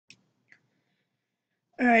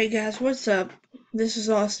Alright guys, what's up? This is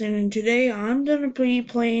Austin and today I'm gonna be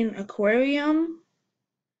playing Aquarium.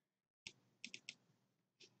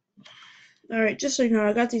 Alright, just so you know,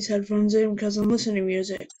 I got these headphones in because I'm listening to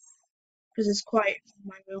music. Because it's quiet in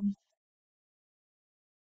my room.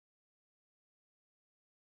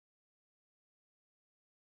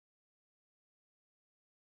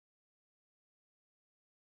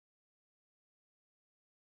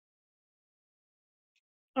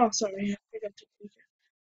 Oh, sorry, I forgot to tweak it.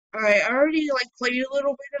 Alright, I already played a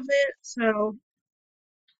little bit of it, so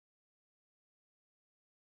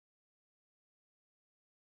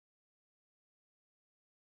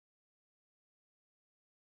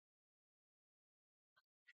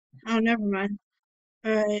oh never mind.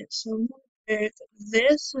 Alright, so I'm gonna pick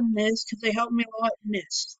this and this because they help me a lot in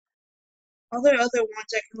this. All the other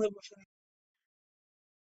ones I can live with.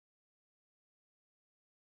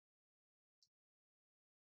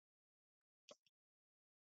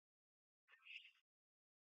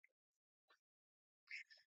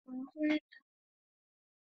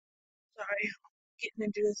 Sorry, getting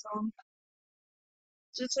into the song.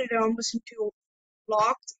 Just so you know, I'm listening to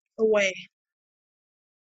Locked Away.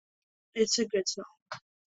 It's a good song.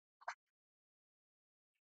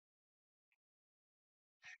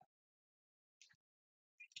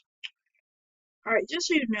 Alright, just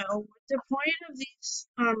so you know, the point of these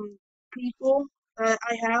people that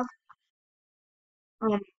I have,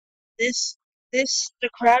 um this the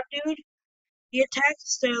crab dude, he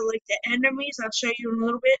attacks the enemies, I'll show you in a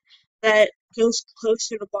little bit, that goes close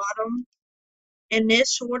to the bottom. And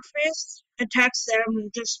this swordfish attacks them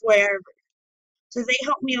just wherever. So they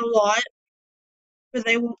help me a lot, but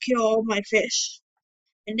they won't kill all my fish.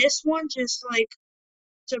 And this one just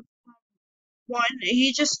to one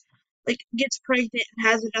he just gets pregnant and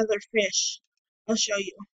has another fish. I'll show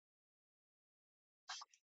you.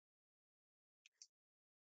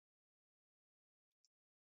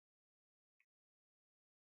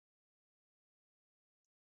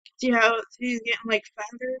 See how he's getting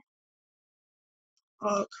fatter?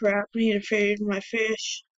 Oh crap, I need to feed my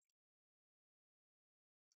fish.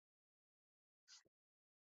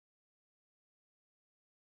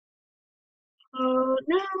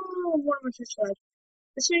 No, one of my fish died.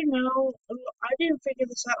 Just so you know, I didn't figure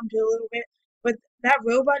this out until a little bit, but that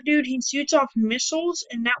robot dude, he shoots off missiles,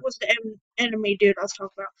 and that was the enemy dude I was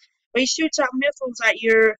talking about. But he shoots out missiles at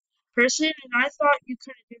your person, and I thought you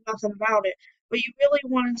couldn't do nothing about it. But you really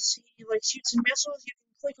wanted to see, shoot some missiles, you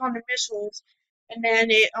can click on the missiles, and then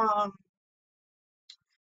it,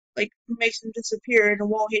 makes them disappear, and it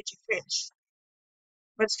won't hit your fish.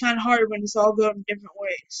 But it's kind of hard when it's all going different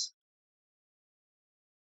ways.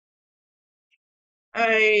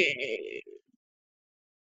 I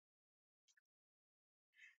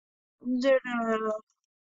I'm gonna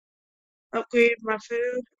upgrade my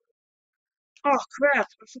food. Oh crap!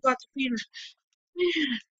 I forgot to feed him.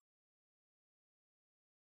 Man,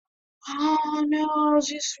 oh no! I was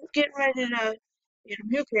just getting ready to feed him.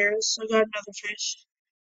 Who cares? I got another fish.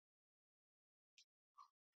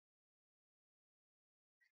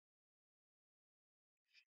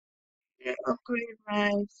 Yeah, upgrade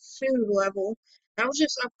my food level. That was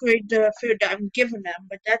just upgrade the food that I'm giving them,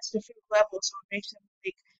 but that's the food level, so it makes them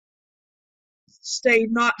stay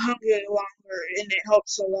not hungry longer, and it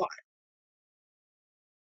helps a lot.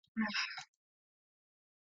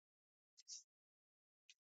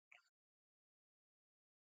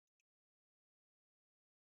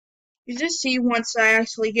 You just see once I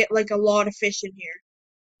actually get a lot of fish in here.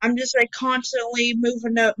 I'm just constantly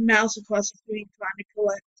moving the mouse across the screen trying to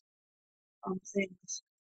collect things.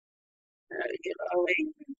 Get away.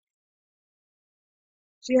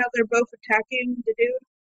 See how they're both attacking the dude?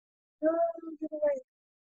 Oh, get away.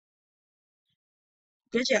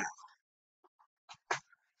 Good job.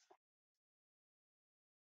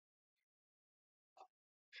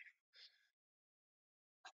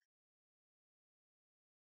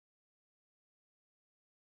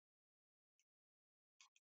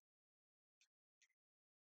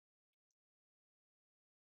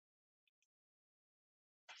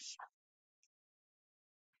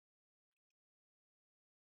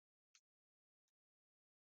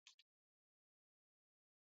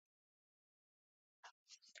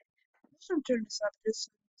 I'm just gonna turn this up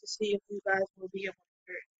just to see if you guys will be able to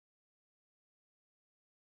hear it.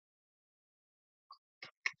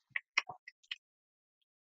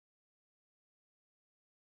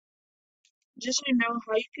 Just so you know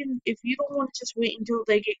how you can, if you don't want to just wait until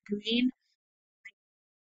they get green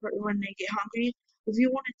or when they get hungry, if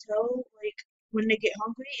you want to tell when they get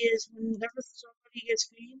hungry is whenever somebody gets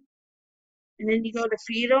green and then you go to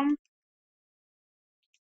feed them,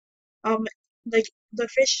 um, the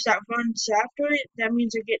fish that runs after it, that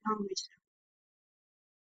means they're getting hungry.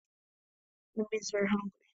 That means they're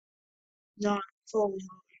hungry, not fully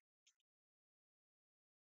hungry.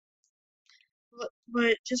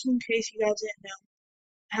 But just in case you guys didn't know,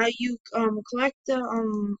 how you collect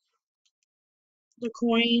the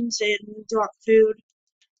coins and drop food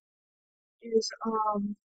is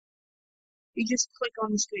you just click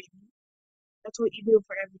on the screen. That's what you do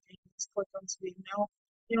for everything. You just click on the screen. No,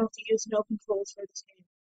 you don't have to use no controls for this game.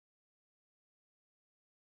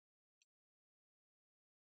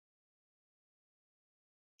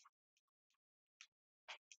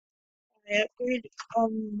 I upgrade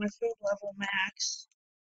my food level max.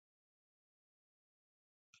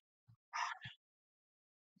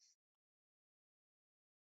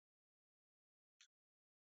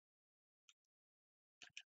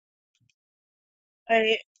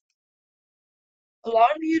 I A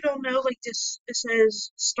lot of you don't know, like this, it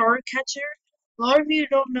says star catcher. A lot of you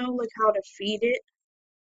don't know like how to feed it.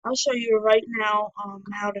 I'll show you right now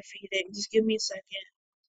how to feed it. Just give me a second.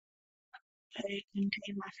 I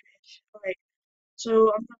contain my fish. Alright,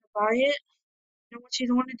 so I'm gonna buy it. And what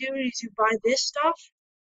you want to do is you buy this stuff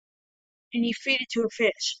and you feed it to a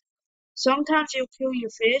fish. Sometimes you'll kill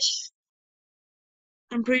your fish.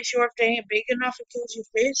 I'm pretty sure if they ain't big enough it kills your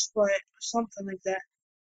fish, but something like that.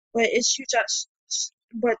 But it shoots at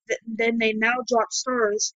then they now drop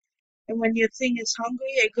stars, and when your thing is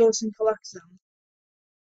hungry, it goes and collects them.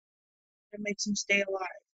 It makes him stay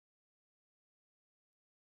alive.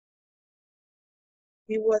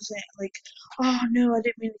 He wasn't like, oh no, I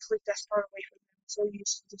didn't mean to click that star away from him. I'm so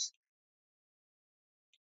used to this.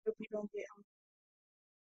 Hope you don't get him.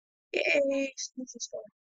 Yay, sneak a star.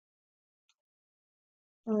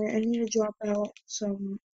 Alright, I need to drop out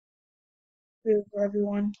some food for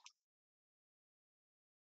everyone.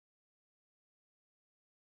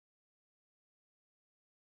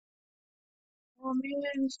 Oh man,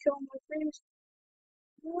 he's killing my fish.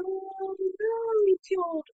 No, no, he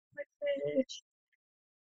killed my fish.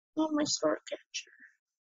 Oh, my star catcher.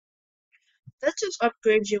 That just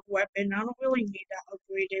upgrades your weapon. I don't really need that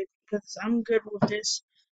upgraded because I'm good with this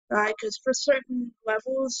guy. Because for certain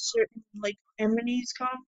levels, certain like enemies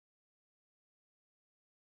come.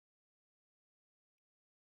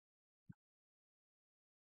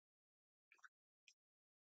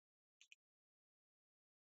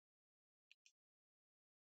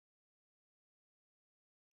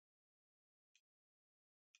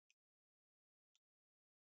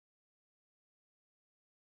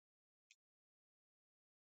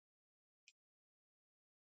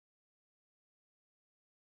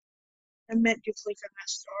 I meant to click on that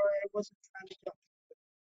star. I wasn't trying to go.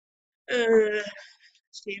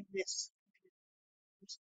 Save this.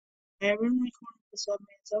 I haven't recorded for 7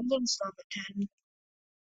 minutes. I'm gonna stop at 10.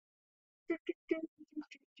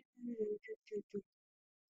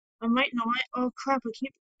 I might not. Oh crap! I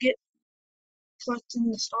can't get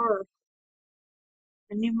collecting the star.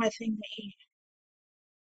 I need my thing to eat.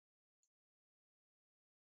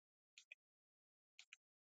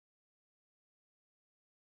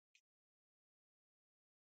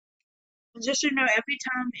 And just so you know, every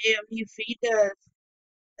time you feed the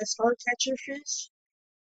star catcher fish,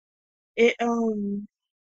 it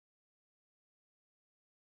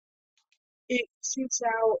it shoots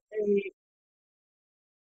out a.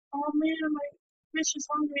 Oh man, my fish is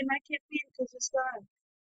hungry and I can't feed it because it's done.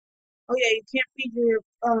 Oh yeah, you can't feed your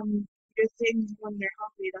things when they're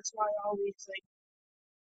hungry. That's why I always like.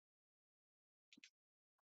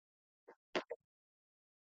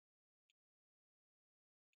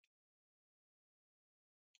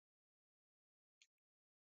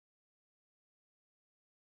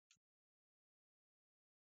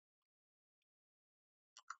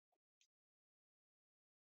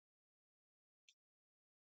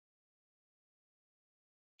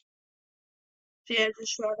 So yeah,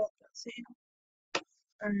 just shut up. That's it.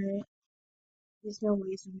 Alright, there's no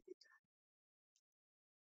reason to do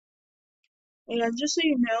that. And just so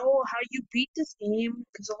you know how you beat this game,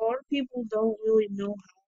 because a lot of people don't really know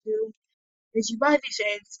how to, is you buy these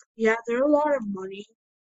eggs. Yeah, they're a lot of money.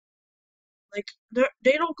 Like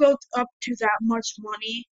they don't go up to that much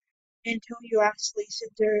money until you actually sit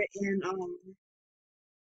there and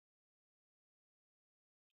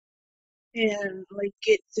like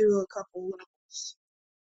get through a couple levels.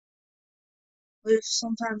 Which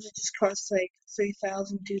sometimes it just costs like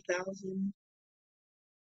 3,000, 2,000.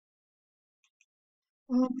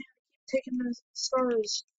 Oh man, I keep taking the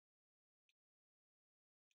stars.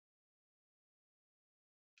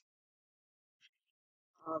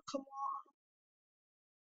 Oh come on.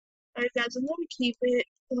 Alright guys, I'm gonna keep it.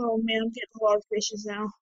 Oh man, I'm getting a lot of fishes now.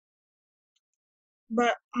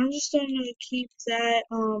 But I'm just gonna keep that,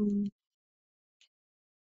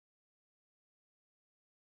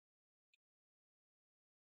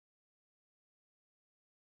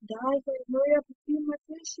 guys, like, hurry up and feed my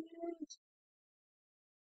fishes.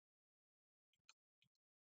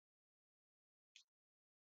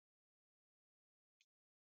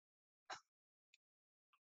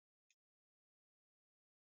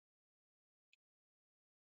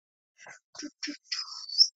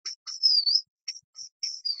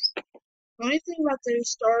 The only thing about those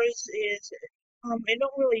stars is, it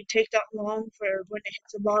don't really take that long for when it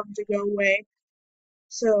hits the bottom to go away.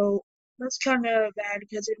 So that's kind of bad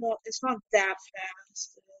because it's not that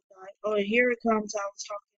fast. Oh, here it comes. I was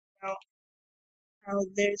talking about how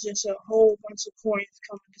there's just a whole bunch of coins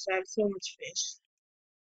coming because I have so much fish.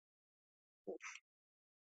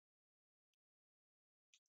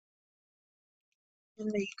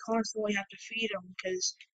 And they constantly have to feed them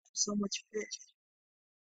because so much fish.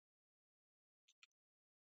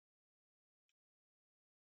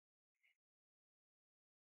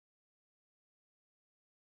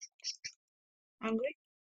 Hungry?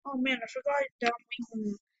 Oh man, I forgot that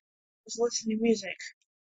we was listening to music.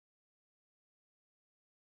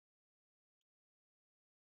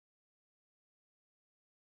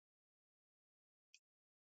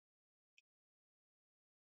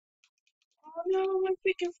 Oh no, my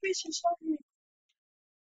freaking fish is hungry.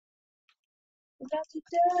 Without the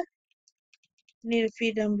dad. I need to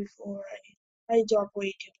feed them before I drop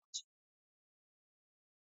way too much.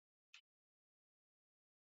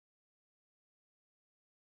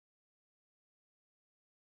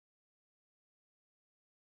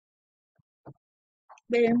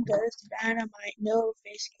 Bam goes dynamite, no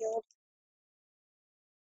fish killed.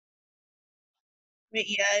 But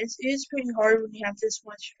yeah, it's pretty hard when you have this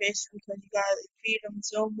much fish because you gotta feed them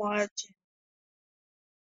so much and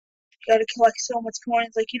you gotta collect so much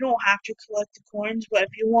coins. Like, you don't have to collect the coins, but if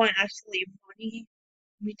you want actually money,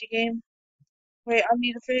 beat the game. Wait, I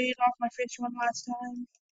need to feed off my fish one last time.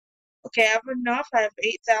 Okay, I have enough. I have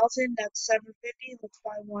 8,000. That's 750. Let's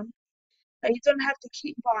buy one. You don't have to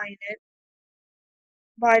keep buying it.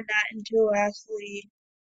 Buy that until actually.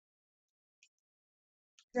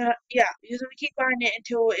 Yeah, you're gonna keep buying it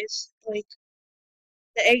until it's like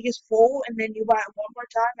the egg is full, and then you buy it one more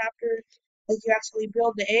time after like you actually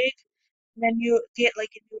build the egg, and then you get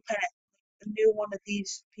like a new pet, a new one of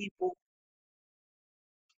these people.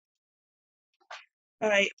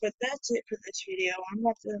 Alright, but that's it for this video. I'm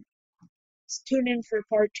about to tune in for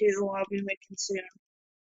part two. I'll be making soon.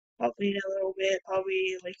 Probably in a little bit,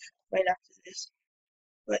 probably like right after this.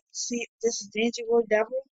 But see, this is Dancing Boy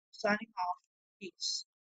Devil signing off. Peace.